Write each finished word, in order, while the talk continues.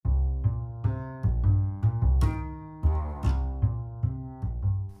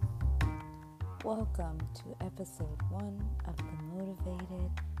Welcome to episode 1 of the Motivated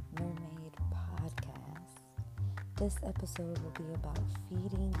Mermaid podcast. This episode will be about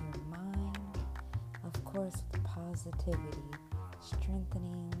feeding your mind, of course, with positivity,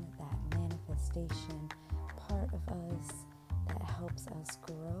 strengthening that manifestation part of us that helps us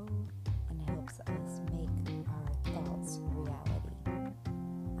grow and helps us make our thoughts reality.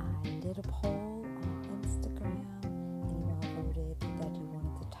 I did a poll on Instagram and you all voted that you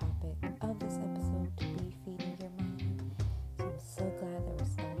wanted the topic of this episode to be feeding your mind. So I'm so glad that we're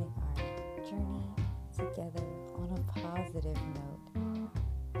starting our journey together on a positive note.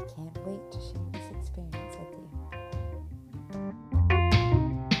 I can't wait to share this experience with you.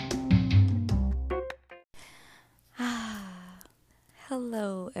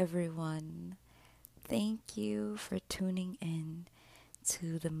 Hello everyone. Thank you for tuning in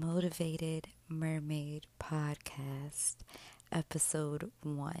to the Motivated Mermaid podcast, episode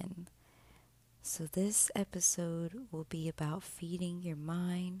 1. So this episode will be about feeding your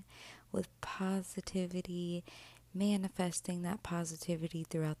mind with positivity, manifesting that positivity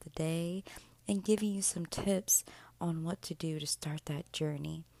throughout the day, and giving you some tips on what to do to start that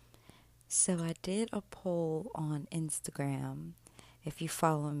journey. So I did a poll on Instagram. If you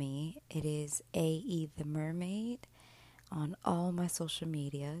follow me, it is AE the Mermaid on all my social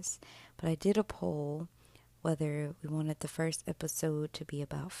medias. But I did a poll whether we wanted the first episode to be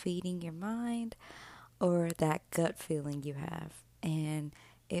about feeding your mind or that gut feeling you have. And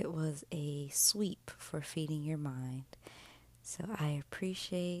it was a sweep for feeding your mind. So I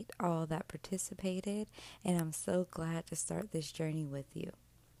appreciate all that participated, and I'm so glad to start this journey with you.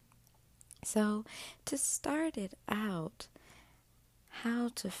 So to start it out, how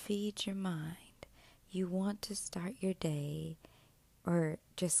to feed your mind. You want to start your day or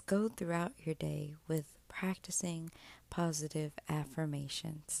just go throughout your day with practicing positive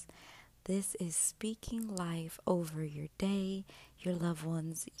affirmations. This is speaking life over your day, your loved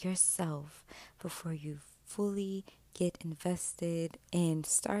ones, yourself before you fully get invested in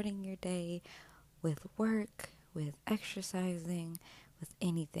starting your day with work, with exercising, with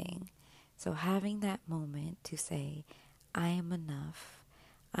anything. So having that moment to say, I am enough.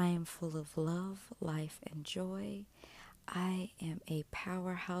 I am full of love, life, and joy. I am a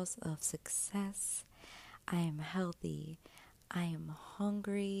powerhouse of success. I am healthy. I am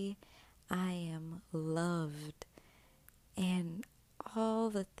hungry. I am loved. And all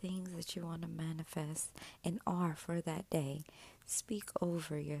the things that you want to manifest and are for that day, speak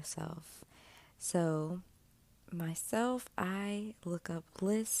over yourself. So, myself, I look up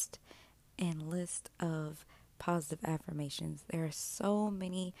list of positive affirmations. There are so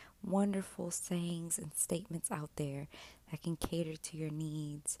many wonderful sayings and statements out there that can cater to your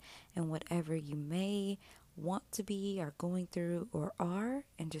needs and whatever you may want to be or going through or are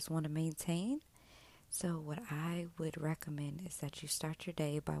and just want to maintain. So what I would recommend is that you start your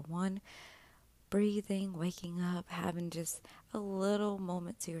day by breathing, waking up, having just a little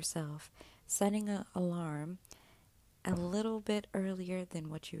moment to yourself, setting an alarm a little bit earlier than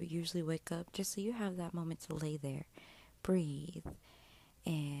what you usually wake up, just so you have that moment to lay there, breathe,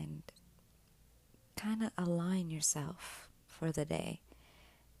 and kind of align yourself for the day.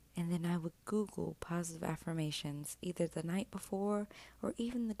 And then I would Google positive affirmations either the night before or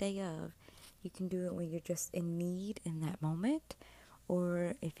even the day of. You can do it when you're just in need in that moment,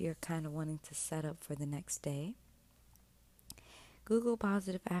 or if you're kind of wanting to set up for the next day. Google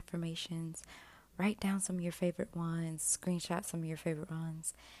positive affirmations. Write down some of your favorite ones, screenshot some of your favorite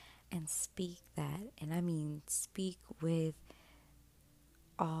ones, and speak that. And I mean, speak with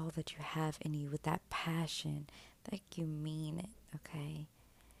all that you have in you, with that passion, like you mean it, okay?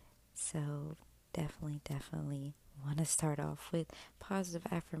 So definitely want to start off with positive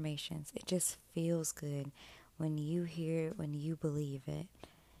affirmations. It just feels good when you hear it, when you believe it.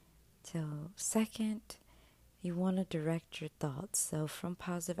 So second, you want to direct your thoughts. So from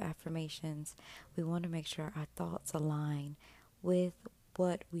positive affirmations, we want to make sure our thoughts align with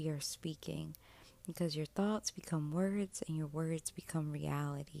what we are speaking, because your thoughts become words and your words become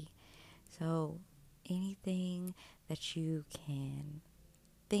reality. So anything that you can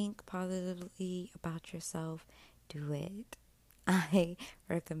think positively about yourself, do it. I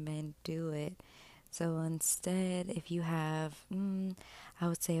recommend do it. So instead, if you have, I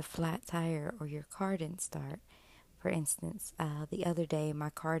would say a flat tire or your car didn't start. For instance, the other day my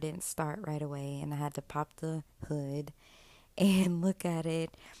car didn't start right away and I had to pop the hood and look at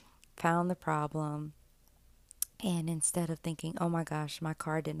it, found the problem, and instead of thinking, oh my gosh, my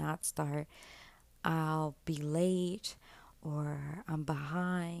car did not start, I'll be late or I'm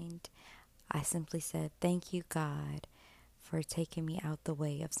behind, I simply said, thank you, God, for taking me out the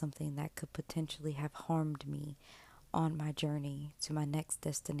way of something that could potentially have harmed me on my journey to my next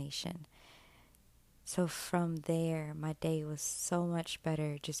destination. So from there, my day was so much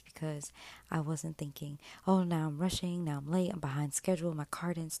better just because I wasn't thinking, oh, now I'm rushing, now I'm late, I'm behind schedule, my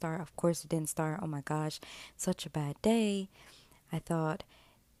car didn't start. Of course, it didn't start. Oh my gosh, such a bad day. I thought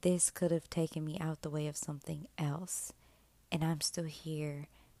this could have taken me out the way of something else. And I'm still here,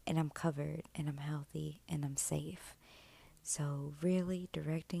 and I'm covered, and I'm healthy, and I'm safe. So, really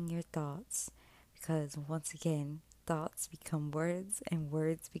directing your thoughts, because once again, thoughts become words, and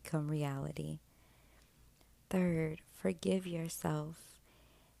words become reality. Third, forgive yourself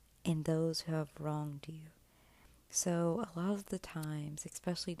and those who have wronged you. So, a lot of the times,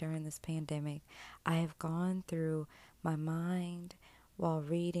 especially during this pandemic, I have gone through my mind while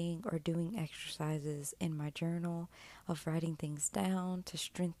reading or doing exercises in my journal of writing things down to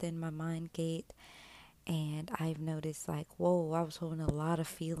strengthen my mind gate. And I've noticed, like, whoa, I was holding a lot of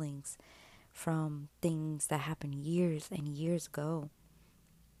feelings from things that happened years and years ago.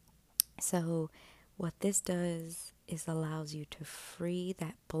 So, what this does is allows you to free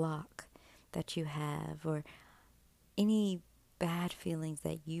that block that you have, or any bad feelings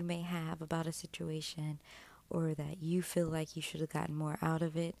that you may have about a situation, or that you feel like you should have gotten more out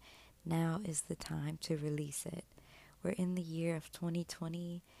of it. Now is the time to release it. We're in the year of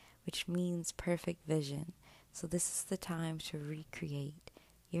 2020, which means perfect vision. So this is the time to recreate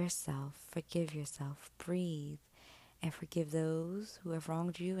yourself, forgive yourself, breathe, and forgive those who have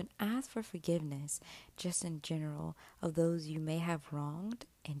wronged you, and ask for forgiveness just in general of those you may have wronged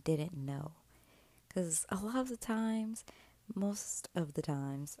and didn't know. Because a lot of the times, most of the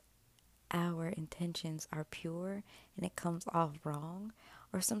times, our intentions are pure and it comes off wrong,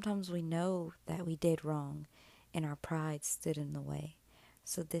 or sometimes we know that we did wrong and our pride stood in the way.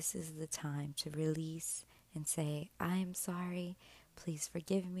 So this is the time to release and say, I am sorry, please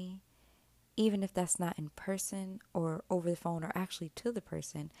forgive me. Even if that's not in person or over the phone or actually to the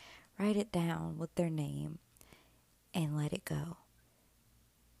person, write it down with their name and let it go.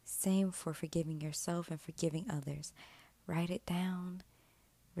 Same for forgiving yourself and forgiving others. Write it down,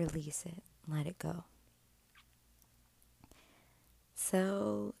 release it, let it go.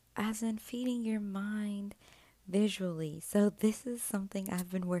 So, as in feeding your mind visually. So, this is something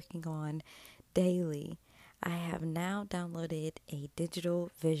I've been working on daily. I have now downloaded a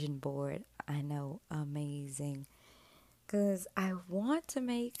digital vision board. I know, amazing. Because I want to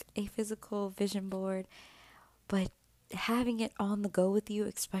make a physical vision board, but having it on the go with you,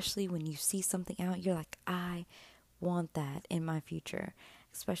 especially when you see something out, you're like, I want that in my future.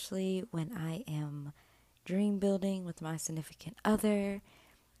 Especially when I am dream building with my significant other,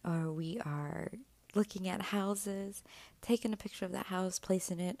 or we are looking at houses, taking a picture of that house,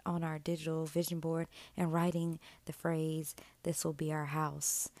 placing it on our digital vision board, and writing the phrase, this will be our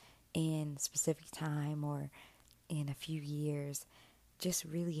house in a specific time or in a few years, just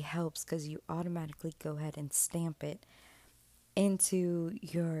really helps because you automatically go ahead and stamp it into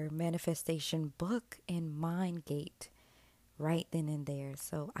your manifestation book in MindGate right then and there.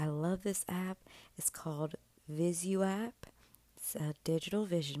 So I love this app. It's called VisuApp. It's a digital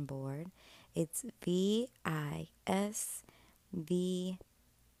vision board. It's VISVAPP.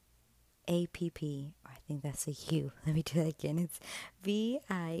 I think that's a U. Let me do that again. It's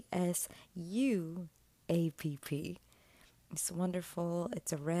VISUAPP. It's wonderful.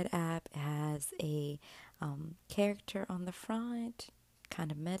 It's a red app. It has a character on the front,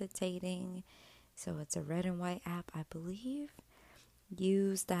 kind of meditating. So it's a red and white app, I believe.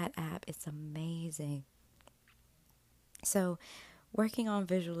 Use that app. It's amazing. So, working on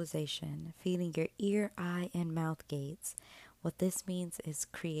visualization, feeding your ear, eye, and mouth gates. What this means is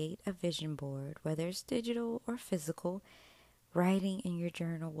create a vision board, whether it's digital or physical, writing in your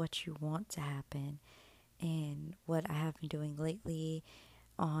journal what you want to happen. And what I have been doing lately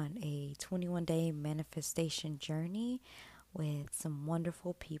on a 21-day manifestation journey with some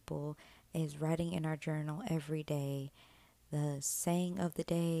wonderful people is writing in our journal every day the saying of the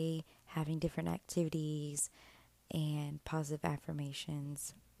day, having different activities and positive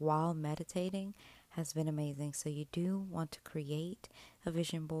affirmations while meditating has been amazing. So you do want to create a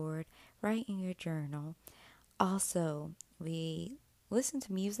vision board, write in your journal. Also, we listen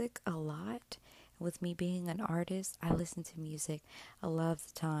to music a lot. With me being an artist, I listen to music a lot of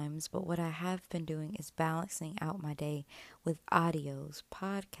the times, but what I have been doing is balancing out my day with audios,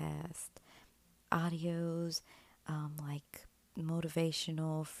 audios, like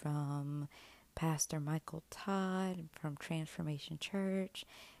motivational from Pastor Michael Todd from Transformation Church,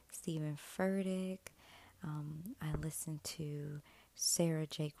 Stephen Furtick. I listen to Sarah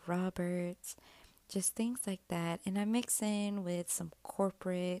Jake Roberts. just things like that. And I mix in with some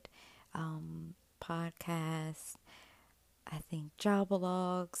corporate podcasts. I think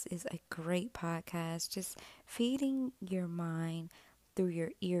Jobalogs is a great podcast. Just feeding your mind through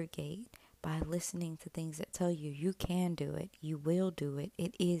your ear gate by listening to things that tell you you can do it, you will do it,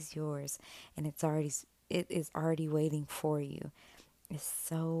 it is yours, and it is already waiting for you. It's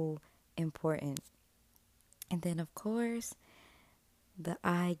so important. And then of course, the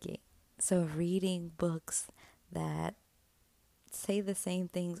eye gate. So reading books that say the same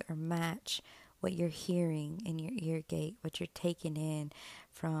things or match what you're hearing in your ear gate, what you're taking in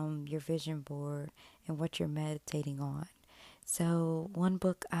from your vision board, and what you're meditating on. So, one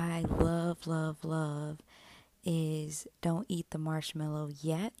book I love, love, love is Don't Eat the Marshmallow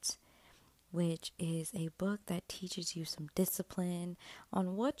Yet, which is a book that teaches you some discipline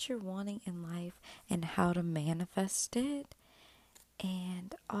on what you're wanting in life and how to manifest it.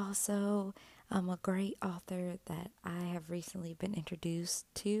 And also, a great author that I have recently been introduced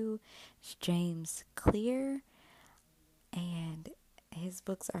to is James Clear, and his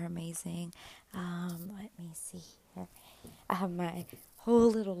books are amazing. Let me see here. I have my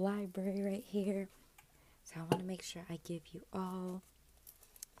whole little library right here, so I want to make sure I give you all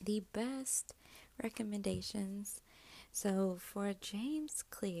the best recommendations. So, for James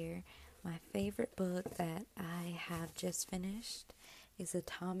Clear, my favorite book that I have just finished is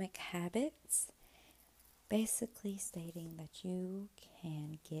Atomic Habits, basically stating that you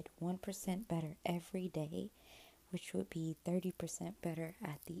can get 1% better every day, which would be 30% better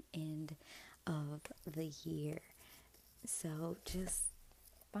at the end of the year. So just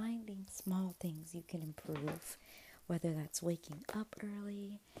finding small things you can improve, whether that's waking up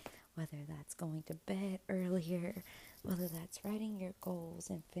early, whether that's going to bed earlier, whether that's writing your goals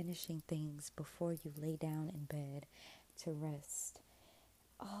and finishing things before you lay down in bed to rest.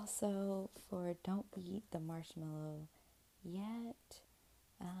 Also, for Don't Eat the Marshmallow Yet,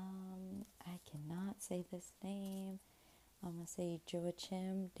 I cannot say this name. I'm going to say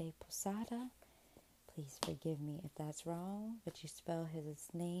Joachim de Posada. Please forgive me if that's wrong, but you spell his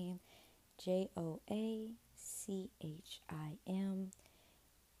name Joachim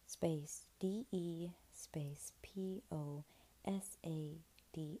space DE space POSADA.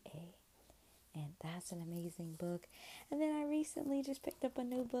 And that's an amazing book. And then I recently just picked up a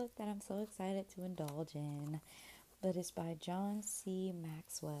new book that I'm so excited to indulge in. But it's by John C.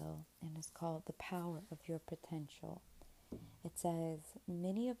 Maxwell, and it's called The Power of Your Potential. It says,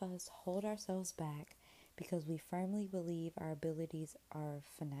 many of us hold ourselves back because we firmly believe our abilities are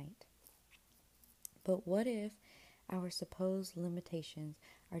finite. But what if our supposed limitations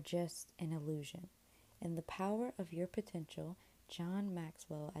are just an illusion? In The Power of Your Potential, John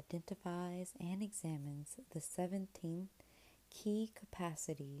Maxwell identifies and examines the 17 key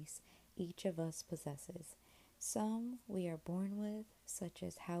capacities each of us possesses. Some we are born with, such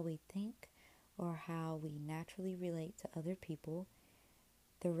as how we think or how we naturally relate to other people.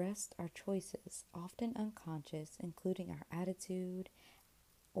 The rest are choices, often unconscious, including our attitude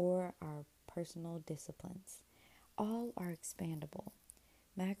or our personal disciplines. All are expandable.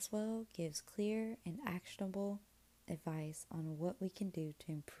 Maxwell gives clear and actionable advice on what we can do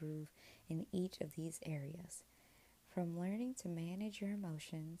to improve in each of these areas. From learning to manage your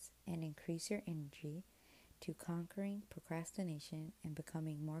emotions and increase your energy, to conquering procrastination and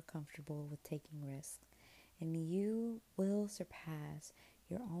becoming more comfortable with taking risks. And you will surpass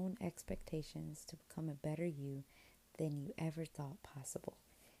your own expectations to become a better you than you ever thought possible.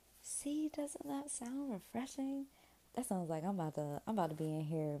 See, doesn't that sound refreshing? That sounds like I'm about to be in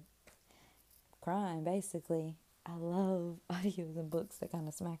here crying, basically. I love audios and books that kind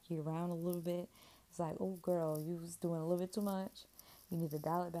of smack you around a little bit. It's like, oh girl, you was doing a little bit too much. You need to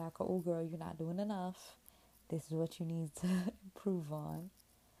dial it back. Or, oh girl, you're not doing enough. This is what you need to improve on.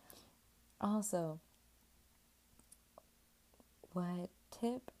 Also, what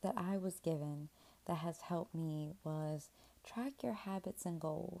tip that I was given that has helped me was track your habits and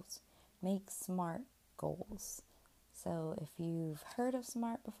goals. Make SMART goals. So if you've heard of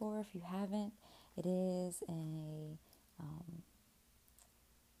SMART before, if you haven't, it is I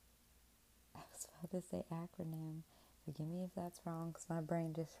was about to say acronym. Forgive me if that's wrong because my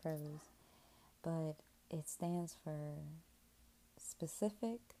brain just froze. But it stands for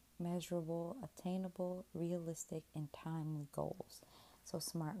specific, measurable, attainable, realistic, and timely goals. So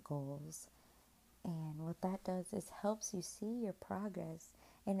SMART goals. And what that does is helps you see your progress,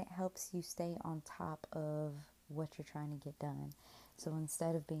 and it helps you stay on top of what you're trying to get done. So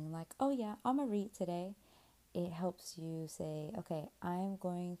instead of being like, oh yeah, I'm going to read today, it helps you say, okay, I'm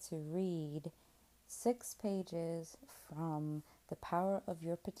going to read 6 pages from The Power of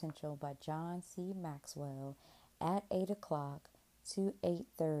Your Potential by John C. Maxwell at 8 o'clock to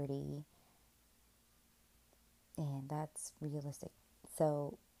 8:30, and that's realistic.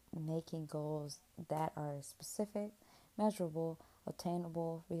 So making goals that are specific, measurable,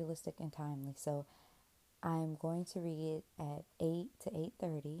 attainable, realistic, and timely. So I'm going to read at 8 to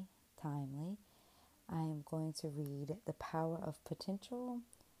 8:30, timely. I'm going to read The Power of Potential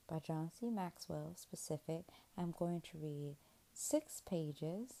by John C. Maxwell, specific. I'm going to read 6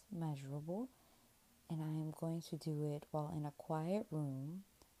 pages, measurable, and I am going to do it while in a quiet room,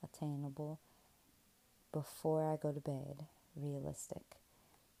 attainable, before I go to bed, realistic.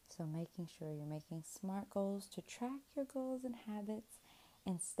 So making sure you're making SMART goals to track your goals and habits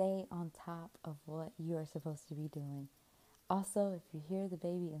and stay on top of what you are supposed to be doing. Also, if you hear the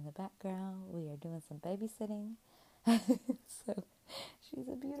baby in the background, we are doing some babysitting. So she's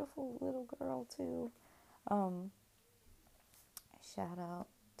a beautiful little girl too. Shout out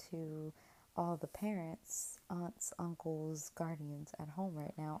to all the parents, aunts, uncles, guardians at home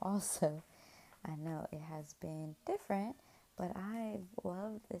right now. Also, I know it has been different, but I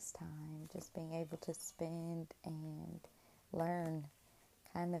love this time just being able to spend and learn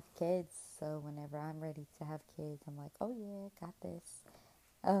kind of kids. So whenever I'm ready to have kids, I'm like, oh yeah, got this.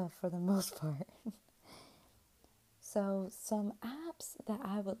 For the most part. So some apps that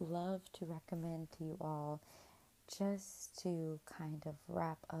I would love to recommend to you all, just to kind of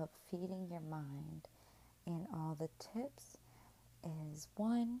wrap up feeding your mind and all the tips, is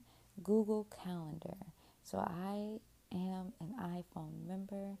one, Google Calendar. So I am an iPhone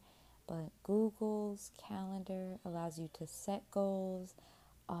member, but Google's Calendar allows you to set goals,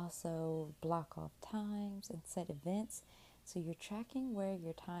 also block off times and set events. So you're tracking where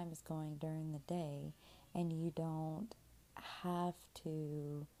your time is going during the day, and you don't have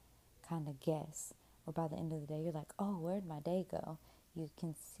to kind of guess. Or by the end of the day, you're like, oh, where'd my day go? You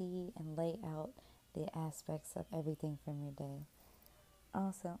can see and lay out the aspects of everything from your day.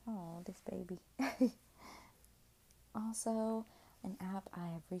 Also, oh, this baby. Also, an app I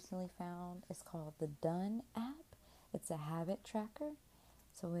have recently found is called the Done app. It's a habit tracker.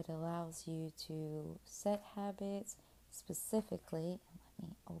 So it allows you to set habits specifically. Let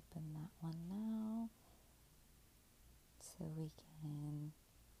me open that one now so we can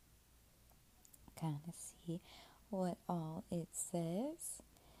kind of see what all it says.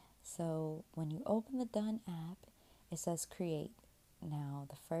 So when you open the Done app, it says create. Now,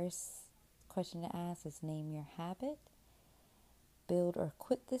 the first question to ask is name your habit, build or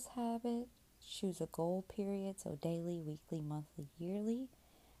quit this habit, choose a goal period, so daily, weekly, monthly, yearly.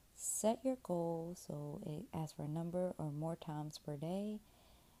 Set your goal, so it asks for a number or more times per day.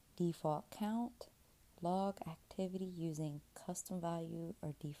 Default count, log activity using custom value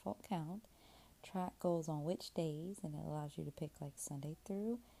or default count. Track goals on which days, and it allows you to pick like Sunday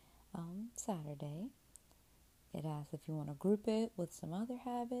through Saturday. It asks if you want to group it with some other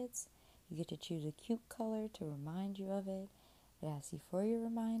habits. You get to choose a cute color to remind you of it. It asks you for your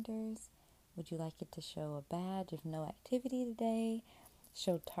reminders. Would you like it to show a badge of no activity today?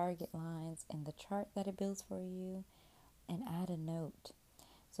 Show target lines in the chart that it builds for you, and add a note.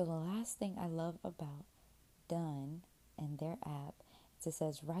 So the last thing I love about Done and their app is it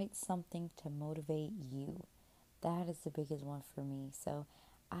says write something to motivate you. That is the biggest one for me. So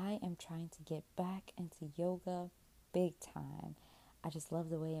I am trying to get back into yoga big time. I just love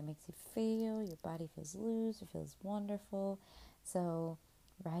the way it makes you feel. Your body feels loose. It feels wonderful. So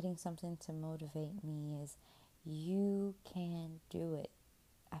writing something to motivate me is you can do it.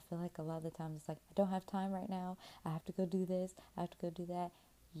 I feel like a lot of the times it's like, I don't have time right now. I have to go do this. I have to go do that.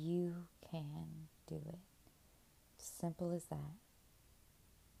 You can do it. Simple as that.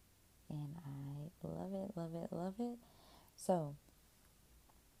 And I love it, love it, love it. So,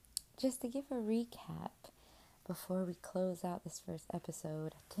 just to give a recap before we close out this first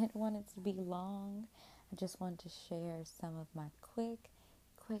episode, I didn't want it to be long. I just wanted to share some of my quick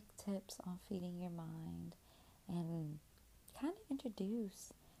tips on feeding your mind and kind of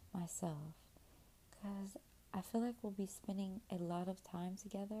introduce myself, because I feel like we'll be spending a lot of time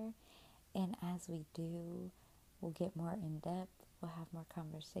together, and as we do, we'll get more in depth, we'll have more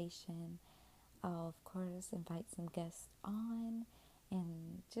conversation. I'll of course invite some guests on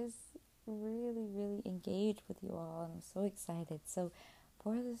and just really engage with you all. I'm so excited. So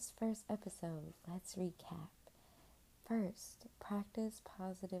for this first episode, let's recap. First, practice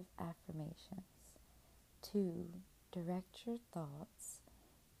positive affirmations. 2, direct your thoughts.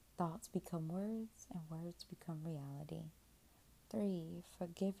 Thoughts become words, and words become reality. 3,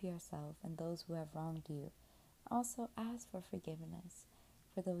 forgive yourself and those who have wronged you. Also ask for forgiveness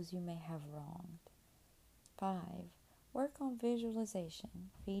for those you may have wronged. 5, Work on visualization.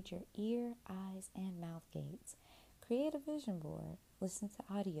 Feed your ear, eyes, and mouth gates. Create a vision board. Listen to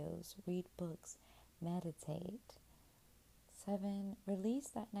audios. Read books. Meditate. 7, release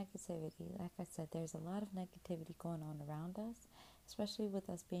that negativity. Like I said, there's a lot of negativity going on around us, especially with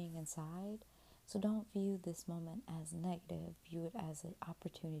us being inside. So don't view this moment as negative. View it as an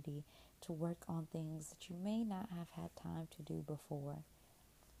opportunity to work on things that you may not have had time to do before.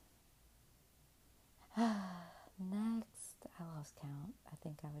 Next, I lost count. I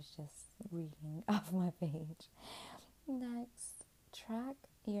think I was just reading off my page. Next, track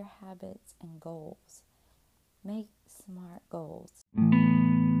your habits and goals. Make smart goals.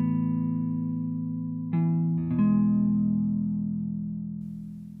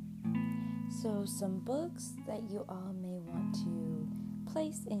 So, some books that you all may want to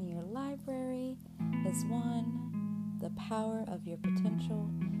place in your library is 1, The Power of Your Potential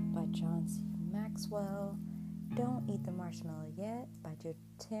by John C. Maxwell. Don't Eat the Marshmallow Yet by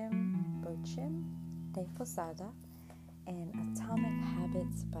Tim Burcham de Posada, and Atomic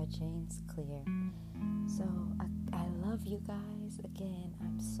Habits by James Clear. So I love you guys. Again,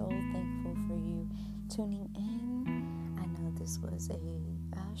 I'm so thankful for you tuning in. I know this was a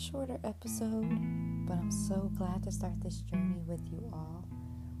shorter episode, but I'm so glad to start this journey with you all.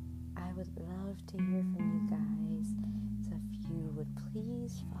 I would love to hear from you guys. So if you would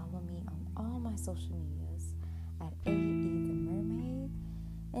please follow me on all my social medias at AE the Mermaid.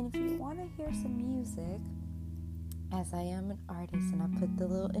 And if you want to hear some music, as I am an artist and I put the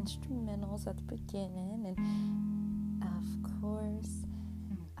little instrumentals at the beginning, and of course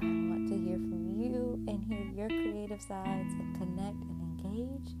I want to hear from you and hear your creative sides and connect and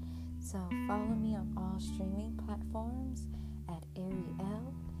engage. So follow me on all streaming platforms at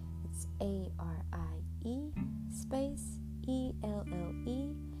Arielle. It's ARIE space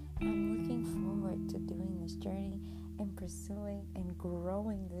ELLE. I'm looking forward to doing this journey and pursuing and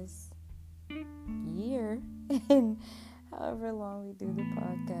growing this year and however long we do the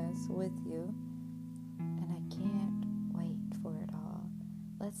podcast with you. And I can't wait for it all.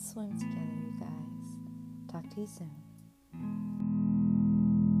 Let's swim together, you guys. Talk to you soon.